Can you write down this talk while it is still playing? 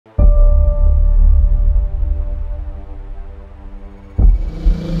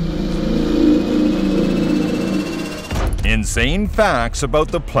insane facts about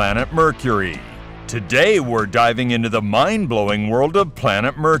the planet Mercury. Today we're diving into the mind-blowing world of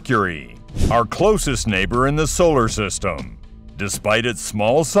planet Mercury, our closest neighbor in the solar system. Despite its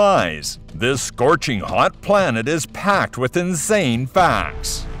small size, this scorching hot planet is packed with insane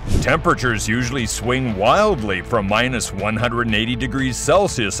facts. Temperatures usually swing wildly from minus 180 degrees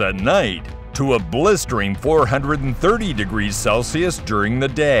Celsius at night to a blistering 430 degrees Celsius during the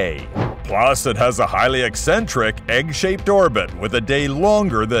day. Plus, it has a highly eccentric, egg-shaped orbit with a day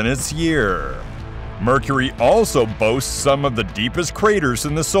longer than its year. Mercury also boasts some of the deepest craters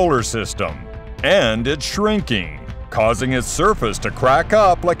in the solar system, and it's shrinking, causing its surface to crack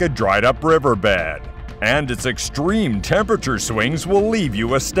up like a dried-up riverbed. And its extreme temperature swings will leave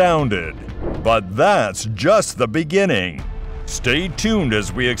you astounded. But that's just the beginning. Stay tuned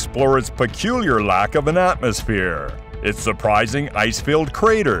as we explore its peculiar lack of an atmosphere, its surprising ice-filled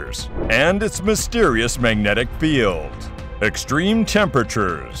craters, and its mysterious magnetic field. Extreme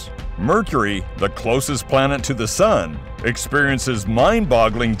temperatures. Mercury, the closest planet to the Sun, experiences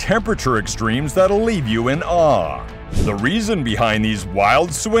mind-boggling temperature extremes that'll leave you in awe. The reason behind these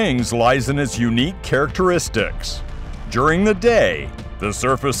wild swings lies in its unique characteristics. During the day, the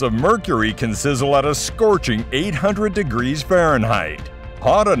surface of Mercury can sizzle at a scorching 800 degrees Fahrenheit,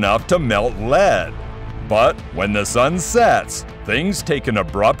 hot enough to melt lead. But when the sun sets, things take an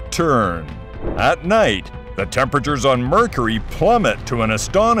abrupt turn. At night, the temperatures on Mercury plummet to an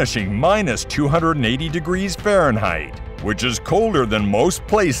astonishing minus 280 degrees Fahrenheit, which is colder than most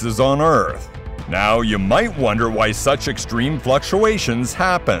places on Earth. Now, you might wonder why such extreme fluctuations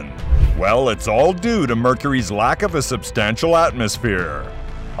happen. Well, it's all due to Mercury's lack of a substantial atmosphere.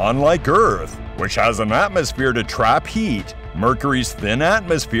 Unlike Earth, which has an atmosphere to trap heat, Mercury's thin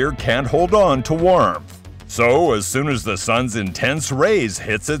atmosphere can't hold on to warmth. So, as soon as the sun's intense rays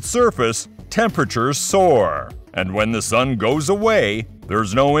hits its surface, temperatures soar. And when the sun goes away,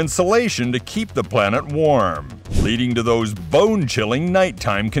 there's no insulation to keep the planet warm, leading to those bone-chilling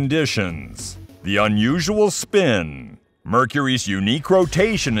nighttime conditions. The unusual spin. Mercury's unique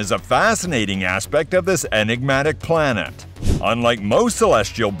rotation is a fascinating aspect of this enigmatic planet. Unlike most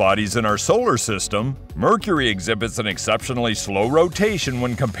celestial bodies in our solar system, Mercury exhibits an exceptionally slow rotation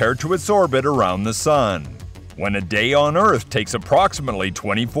when compared to its orbit around the Sun. When a day on Earth takes approximately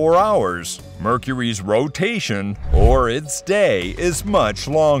 24 hours, Mercury's rotation, or its day, is much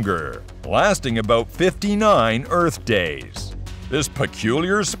longer, lasting about 59 Earth days. This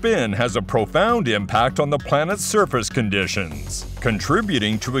peculiar spin has a profound impact on the planet's surface conditions,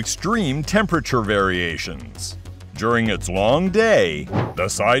 contributing to extreme temperature variations. During its long day, the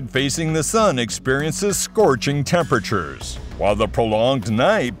side facing the sun experiences scorching temperatures, while the prolonged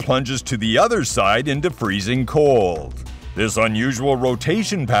night plunges to the other side into freezing cold. This unusual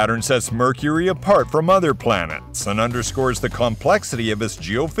rotation pattern sets Mercury apart from other planets and underscores the complexity of its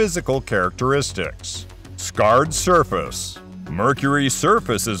geophysical characteristics. Scarred surface. Mercury's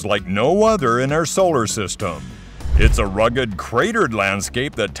surface is like no other in our solar system. It's a rugged, cratered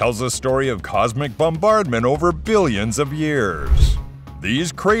landscape that tells a story of cosmic bombardment over billions of years.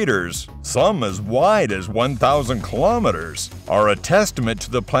 These craters, some as wide as 1,000 kilometers, are a testament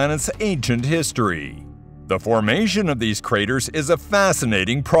to the planet's ancient history. The formation of these craters is a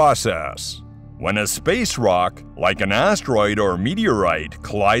fascinating process. When a space rock, like an asteroid or meteorite,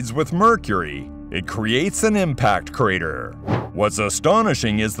 collides with Mercury, it creates an impact crater. What's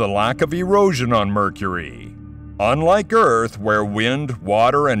astonishing is the lack of erosion on Mercury. Unlike Earth, where wind,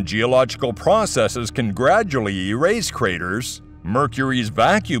 water, and geological processes can gradually erase craters, Mercury's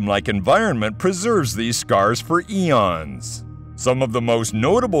vacuum-like environment preserves these scars for eons. Some of the most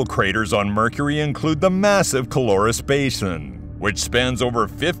notable craters on Mercury include the massive Caloris Basin, which spans over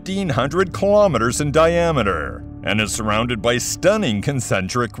 1,500 kilometers in diameter and is surrounded by stunning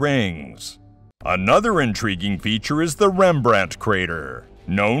concentric rings. Another intriguing feature is the Rembrandt crater,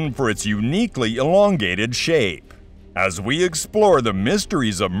 known for its uniquely elongated shape. As we explore the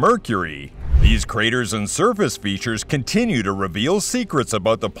mysteries of Mercury, these craters and surface features continue to reveal secrets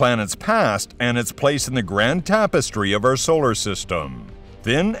about the planet's past and its place in the grand tapestry of our solar system.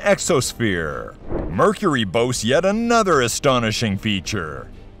 Thin exosphere. Mercury boasts yet another astonishing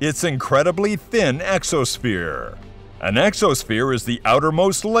feature: its incredibly thin exosphere. An exosphere is the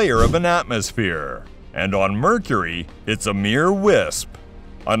outermost layer of an atmosphere, and on Mercury, it's a mere wisp.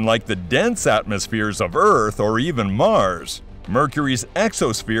 Unlike the dense atmospheres of Earth or even Mars, Mercury's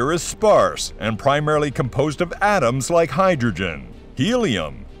exosphere is sparse and primarily composed of atoms like hydrogen,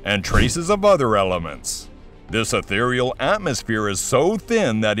 helium, and traces of other elements. This ethereal atmosphere is so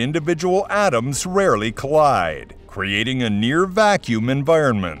thin that individual atoms rarely collide, creating a near-vacuum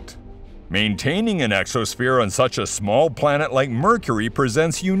environment. Maintaining an exosphere on such a small planet like Mercury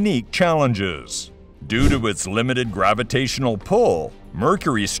presents unique challenges. Due to its limited gravitational pull,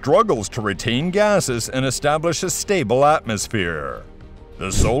 Mercury struggles to retain gases and establish a stable atmosphere.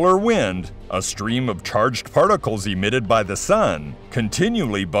 The solar wind, a stream of charged particles emitted by the sun,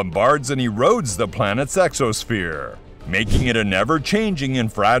 continually bombards and erodes the planet's exosphere, making it an ever-changing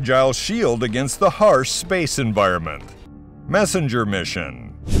and fragile shield against the harsh space environment. Messenger mission.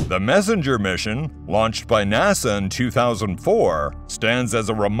 The Messenger mission, launched by NASA in 2004, stands as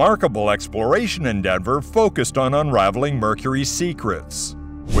a remarkable exploration endeavor focused on unraveling Mercury's secrets.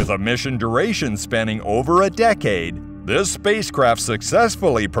 With a mission duration spanning over a decade, this spacecraft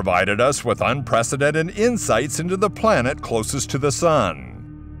successfully provided us with unprecedented insights into the planet closest to the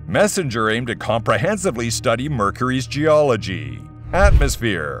Sun. Messenger aimed to comprehensively study Mercury's geology,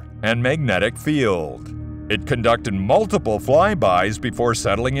 atmosphere, and magnetic field. It conducted multiple flybys before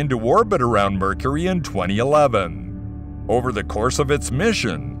settling into orbit around Mercury in 2011. Over the course of its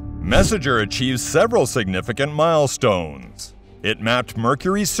mission, Messenger achieved several significant milestones. It mapped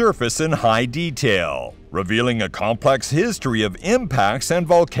Mercury's surface in high detail, revealing a complex history of impacts and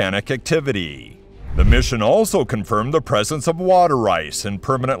volcanic activity. The mission also confirmed the presence of water ice in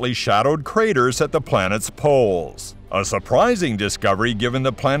permanently shadowed craters at the planet's poles, a surprising discovery given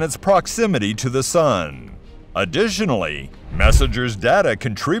the planet's proximity to the Sun. Additionally, Messenger's data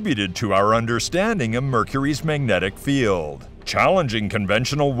contributed to our understanding of Mercury's magnetic field, challenging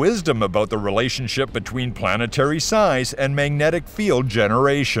conventional wisdom about the relationship between planetary size and magnetic field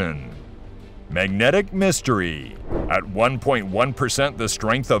generation. Magnetic mystery. At 1.1% the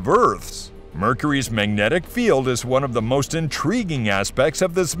strength of Earth's, Mercury's magnetic field is one of the most intriguing aspects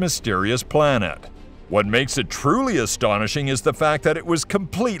of this mysterious planet. What makes it truly astonishing is the fact that it was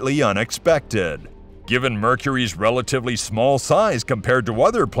completely unexpected. Given Mercury's relatively small size compared to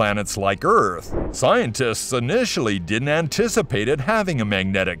other planets like Earth, scientists initially didn't anticipate it having a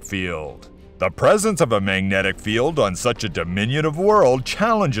magnetic field. The presence of a magnetic field on such a diminutive world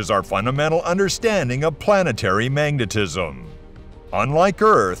challenges our fundamental understanding of planetary magnetism. Unlike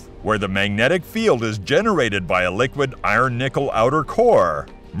Earth, where the magnetic field is generated by a liquid iron-nickel outer core,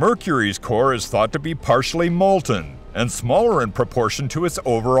 Mercury's core is thought to be partially molten and smaller in proportion to its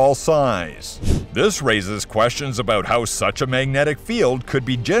overall size. This raises questions about how such a magnetic field could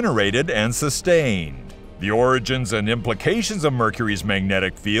be generated and sustained. The origins and implications of Mercury's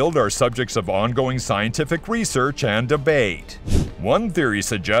magnetic field are subjects of ongoing scientific research and debate. One theory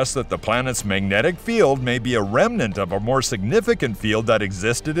suggests that the planet's magnetic field may be a remnant of a more significant field that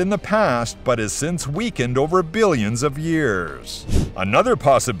existed in the past but has since weakened over billions of years. Another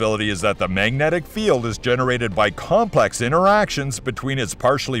possibility is that the magnetic field is generated by complex interactions between its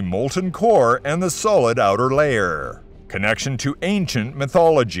partially molten core and the solid outer layer. Connection to ancient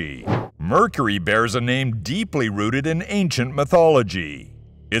mythology. Mercury bears a name deeply rooted in ancient mythology.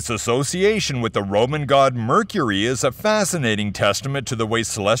 Its association with the Roman god Mercury is a fascinating testament to the way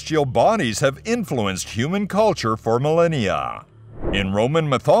celestial bodies have influenced human culture for millennia. In Roman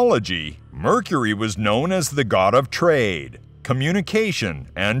mythology, Mercury was known as the god of trade, communication,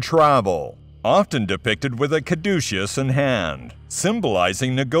 and travel, often depicted with a caduceus in hand,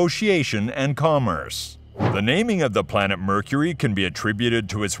 symbolizing negotiation and commerce. The naming of the planet Mercury can be attributed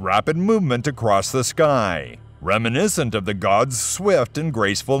to its rapid movement across the sky, reminiscent of the god's swift and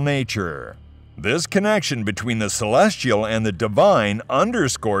graceful nature. This connection between the celestial and the divine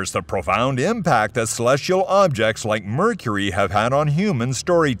underscores the profound impact that celestial objects like Mercury have had on human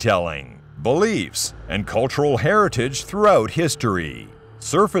storytelling, beliefs, and cultural heritage throughout history.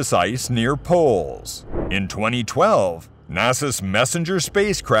 Surface ice near poles. In 2012, NASA's Messenger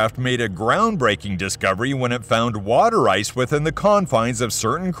spacecraft made a groundbreaking discovery when it found water ice within the confines of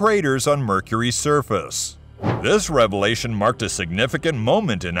certain craters on Mercury's surface. This revelation marked a significant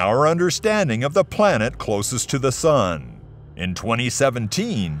moment in our understanding of the planet closest to the Sun. In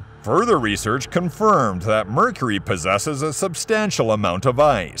 2017, further research confirmed that Mercury possesses a substantial amount of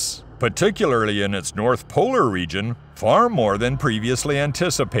ice, particularly in its North Polar region, far more than previously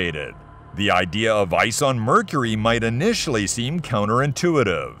anticipated. The idea of ice on Mercury might initially seem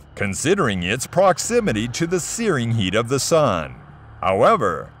counterintuitive, considering its proximity to the searing heat of the Sun.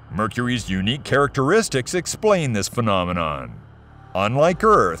 However, Mercury's unique characteristics explain this phenomenon. Unlike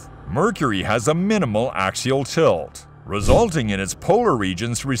Earth, Mercury has a minimal axial tilt, resulting in its polar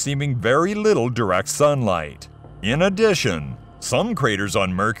regions receiving very little direct sunlight. In addition, some craters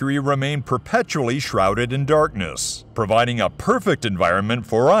on Mercury remain perpetually shrouded in darkness, providing a perfect environment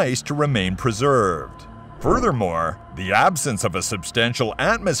for ice to remain preserved. Furthermore, the absence of a substantial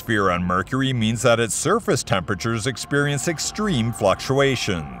atmosphere on Mercury means that its surface temperatures experience extreme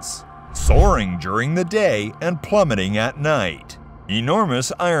fluctuations. soaring during the day and plummeting at night.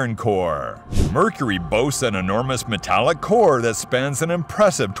 Enormous iron core. Mercury boasts an enormous metallic core that spans an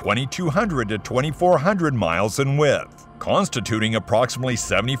impressive 2,200 to 2,400 miles in width, constituting approximately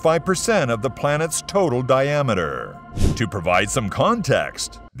 75% of the planet's total diameter. To provide some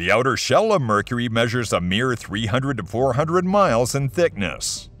context, the outer shell of Mercury measures a mere 300 to 400 miles in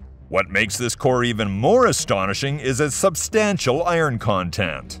thickness. What makes this core even more astonishing is its substantial iron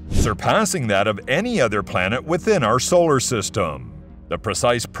content, surpassing that of any other planet within our solar system. The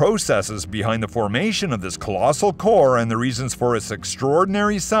precise processes behind the formation of this colossal core and the reasons for its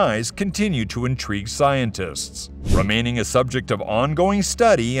extraordinary size continue to intrigue scientists, remaining a subject of ongoing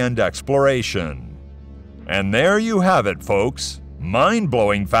study and exploration. And there you have it, folks.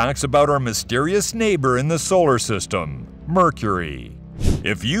 Mind-blowing facts about our mysterious neighbor in the solar system, Mercury.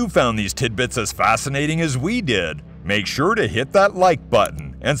 If you found these tidbits as fascinating as we did, make sure to hit that like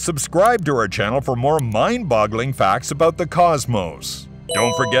button and subscribe to our channel for more mind-boggling facts about the cosmos.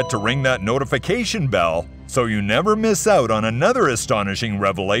 Don't forget to ring that notification bell so you never miss out on another astonishing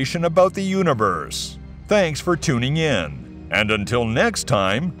revelation about the universe. Thanks for tuning in, and until next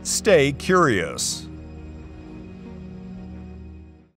time, stay curious.